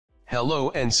Hello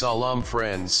and salam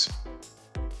friends.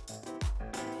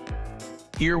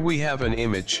 Here we have an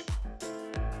image.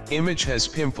 Image has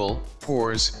pimple,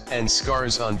 pores, and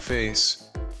scars on face.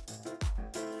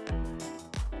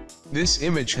 This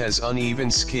image has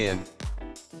uneven skin.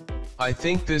 I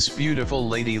think this beautiful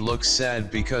lady looks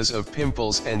sad because of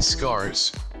pimples and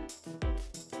scars.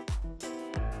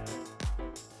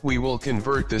 We will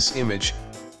convert this image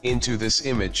into this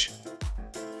image.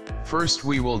 First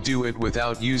we will do it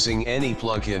without using any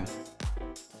plugin.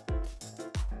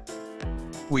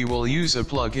 We will use a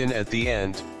plugin at the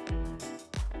end.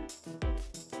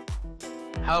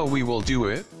 How we will do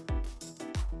it?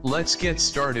 Let's get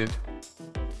started.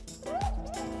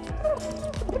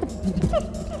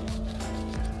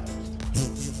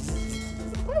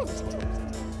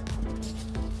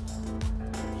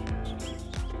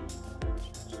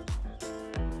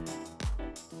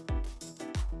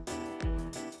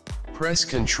 Press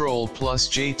Ctrl plus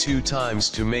J 2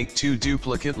 times to make 2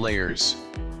 duplicate layers.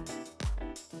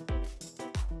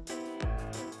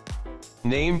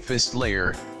 Name first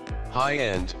layer, high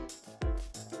end.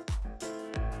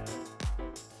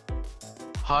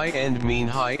 High end mean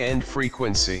high end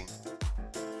frequency.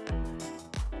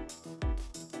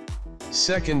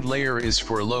 Second layer is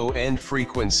for low end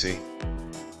frequency.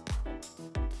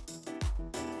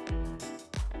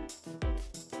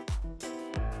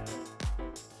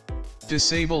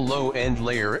 Disable low end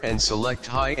layer and select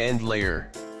high end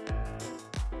layer.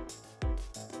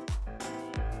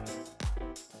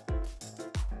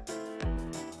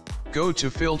 Go to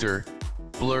Filter,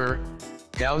 Blur,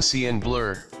 Gaussian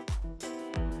Blur.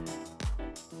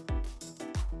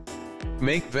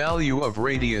 Make value of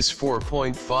radius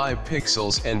 4.5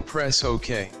 pixels and press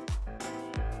OK.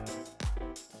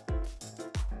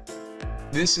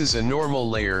 This is a normal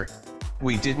layer,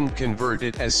 we didn't convert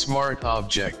it as smart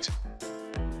object.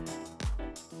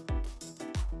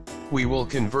 We will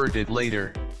convert it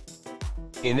later.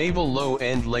 Enable low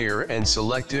end layer and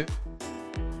select it.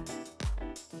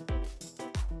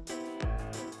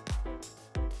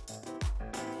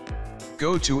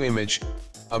 Go to Image,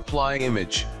 Apply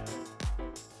Image.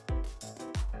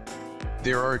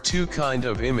 There are two kind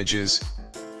of images.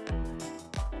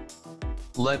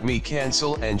 Let me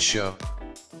cancel and show.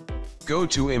 Go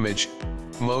to Image,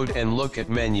 Mode and look at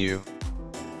menu.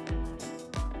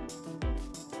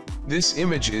 This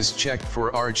image is checked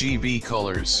for RGB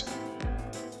colors.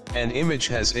 An image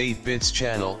has 8 bits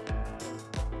channel.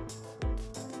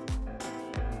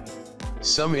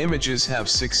 Some images have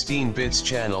 16 bits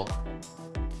channel.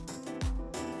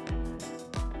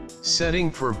 Setting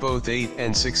for both 8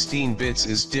 and 16 bits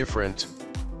is different.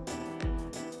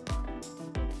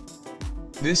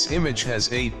 This image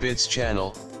has 8 bits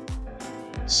channel.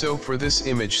 So for this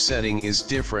image setting is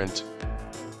different.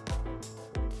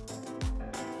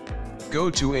 Go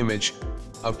to Image,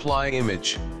 Apply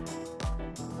Image.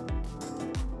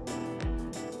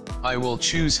 I will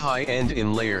choose High End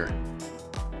in Layer.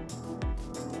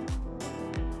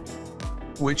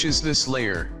 Which is this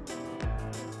layer?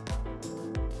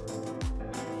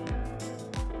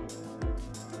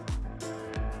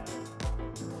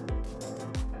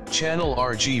 Channel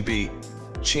RGB,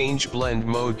 change blend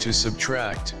mode to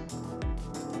subtract.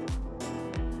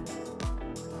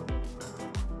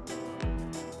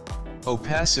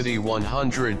 Opacity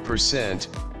 100%,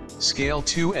 scale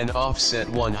 2 and offset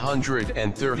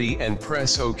 130 and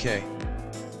press OK.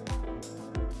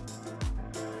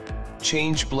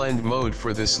 Change blend mode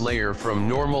for this layer from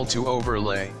normal to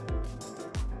overlay.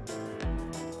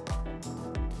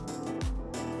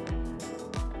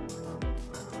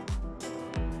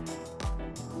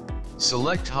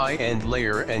 Select high end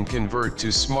layer and convert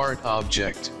to smart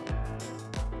object.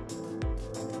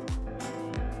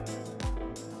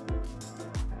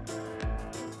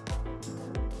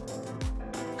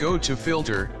 Go to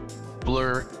Filter,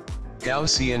 Blur,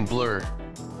 Gaussian Blur.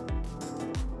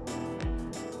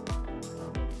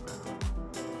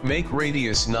 Make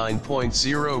radius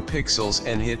 9.0 pixels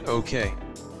and hit OK.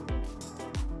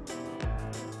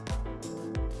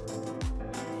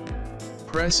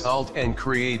 Press Alt and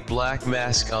create black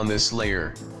mask on this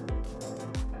layer.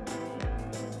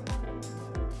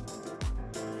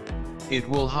 It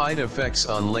will hide effects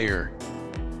on layer.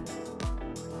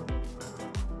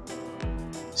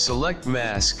 Select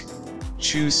Mask,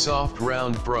 choose Soft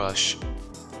Round Brush.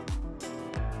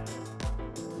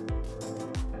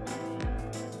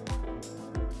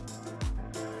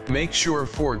 Make sure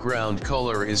foreground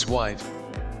color is white.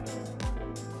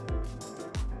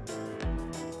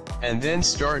 And then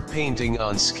start painting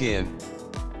on skin.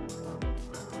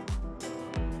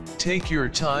 Take your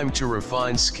time to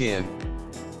refine skin.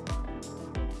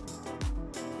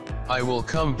 I will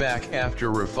come back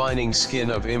after refining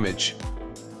skin of image.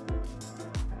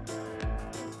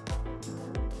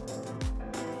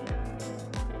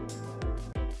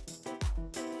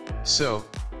 So,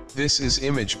 this is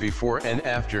image before and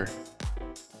after.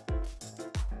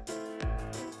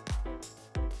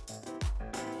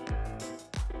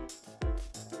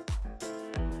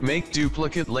 Make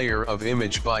duplicate layer of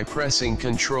image by pressing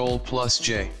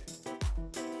Ctrl+J.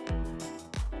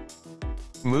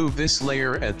 Move this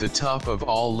layer at the top of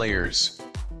all layers.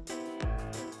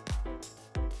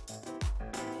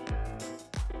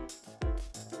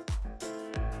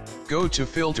 Go to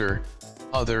Filter,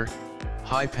 Other,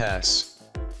 High Pass.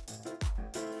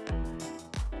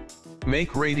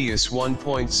 Make radius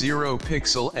 1.0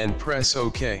 pixel and press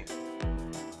OK.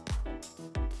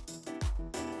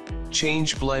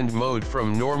 Change blend mode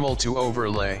from normal to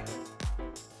overlay.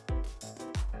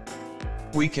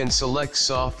 We can select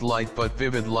soft light, but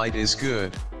vivid light is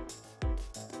good.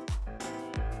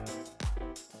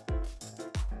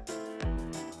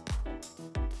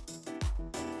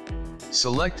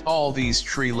 Select all these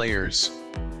tree layers.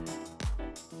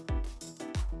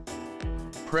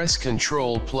 Press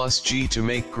Ctrl+G to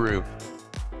make group.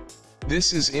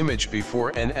 This is image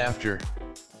before and after.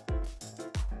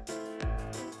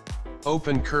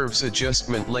 Open curves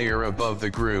adjustment layer above the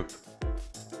group.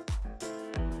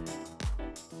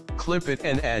 Clip it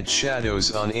and add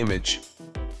shadows on image.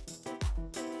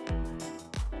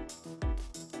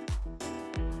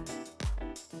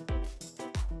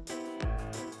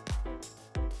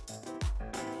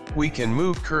 We can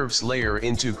move curves layer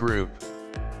into group.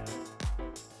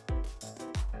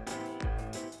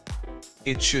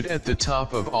 It should at the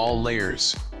top of all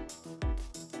layers.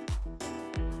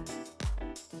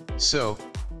 So,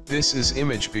 this is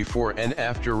image before and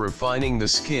after refining the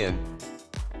skin.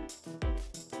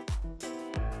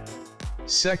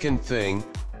 Second thing,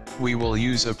 we will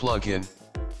use a plugin.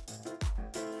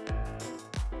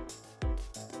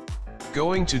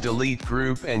 Going to delete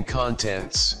group and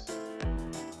contents.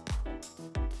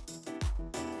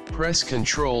 Press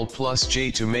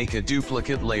Ctrl+J to make a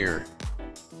duplicate layer.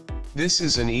 This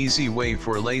is an easy way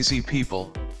for lazy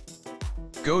people.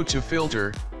 Go to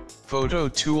Filter, Photo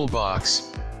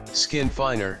Toolbox, Skin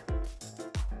Finer.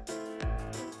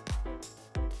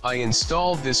 I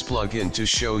installed this plugin to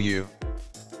show you.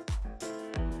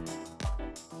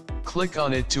 Click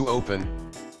on it to open.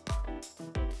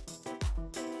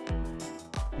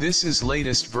 This is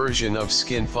latest version of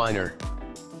Skin Finer.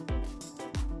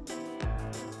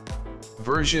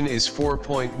 Version is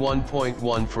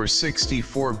 4.1.1 for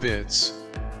 64 bits.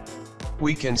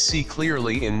 We can see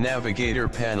clearly in Navigator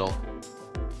panel.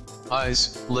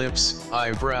 Eyes, lips,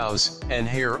 eyebrows, and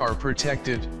hair are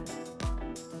protected.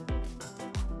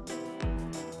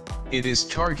 It is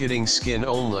targeting skin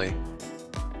only.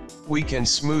 We can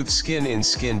smooth skin in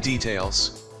skin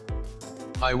details.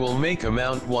 I will make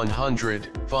amount 100,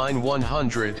 fine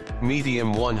 100,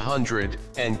 medium 100,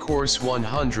 and coarse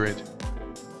 100.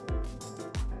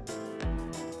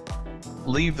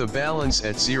 Leave the balance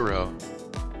at 0.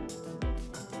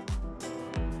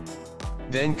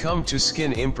 Then come to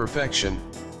skin imperfection.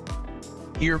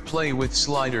 Here play with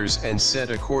sliders and set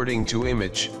according to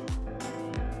image.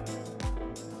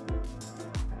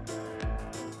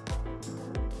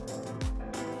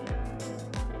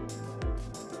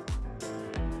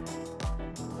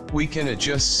 We can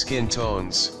adjust skin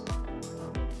tones.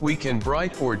 We can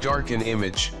bright or darken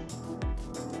image.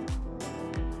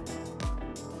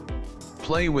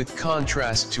 Play with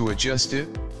contrast to adjust it.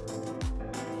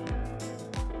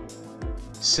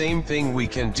 Same thing we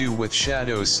can do with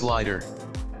shadow slider.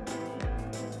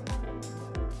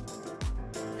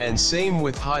 And same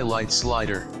with highlight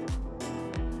slider.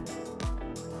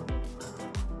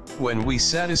 When we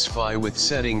satisfy with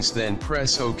settings, then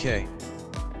press OK.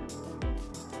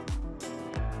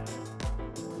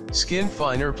 Skin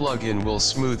Finer plugin will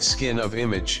smooth skin of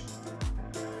image.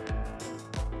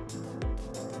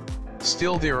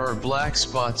 Still there are black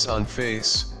spots on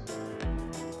face.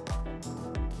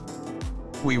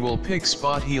 We will pick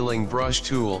spot healing brush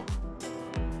tool.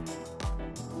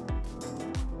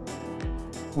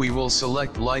 We will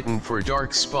select lighten for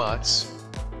dark spots.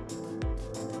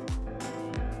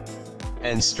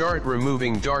 And start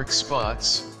removing dark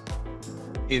spots.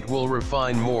 It will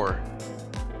refine more.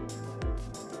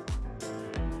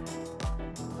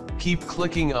 Keep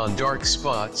clicking on dark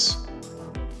spots.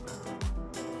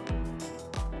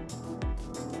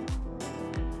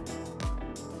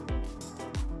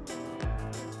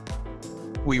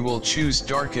 We will choose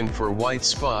darken for white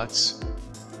spots.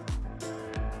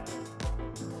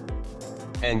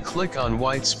 And click on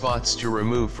white spots to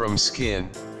remove from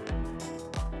skin.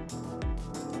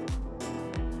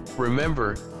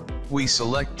 Remember, we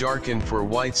select darken for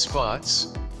white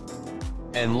spots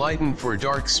and lighten for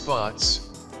dark spots.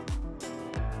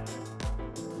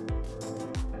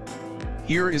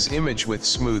 Here is image with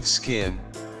smooth skin,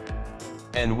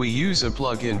 and we use a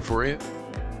plugin for it.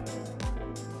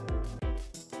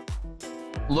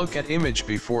 Look at image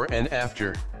before and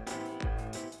after.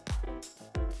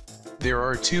 There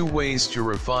are two ways to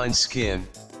refine skin.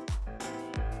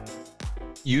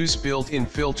 Use built-in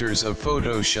filters of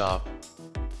Photoshop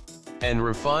and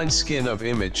refine skin of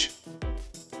image,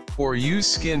 or use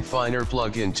Skin Finer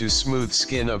plugin to smooth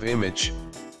skin of image.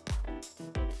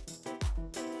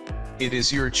 It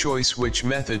is your choice which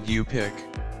method you pick.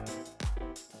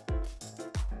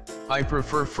 I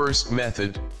prefer first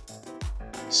method.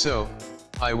 So,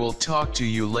 I will talk to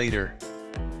you later.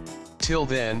 Till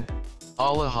then,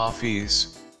 Allah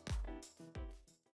Hafiz.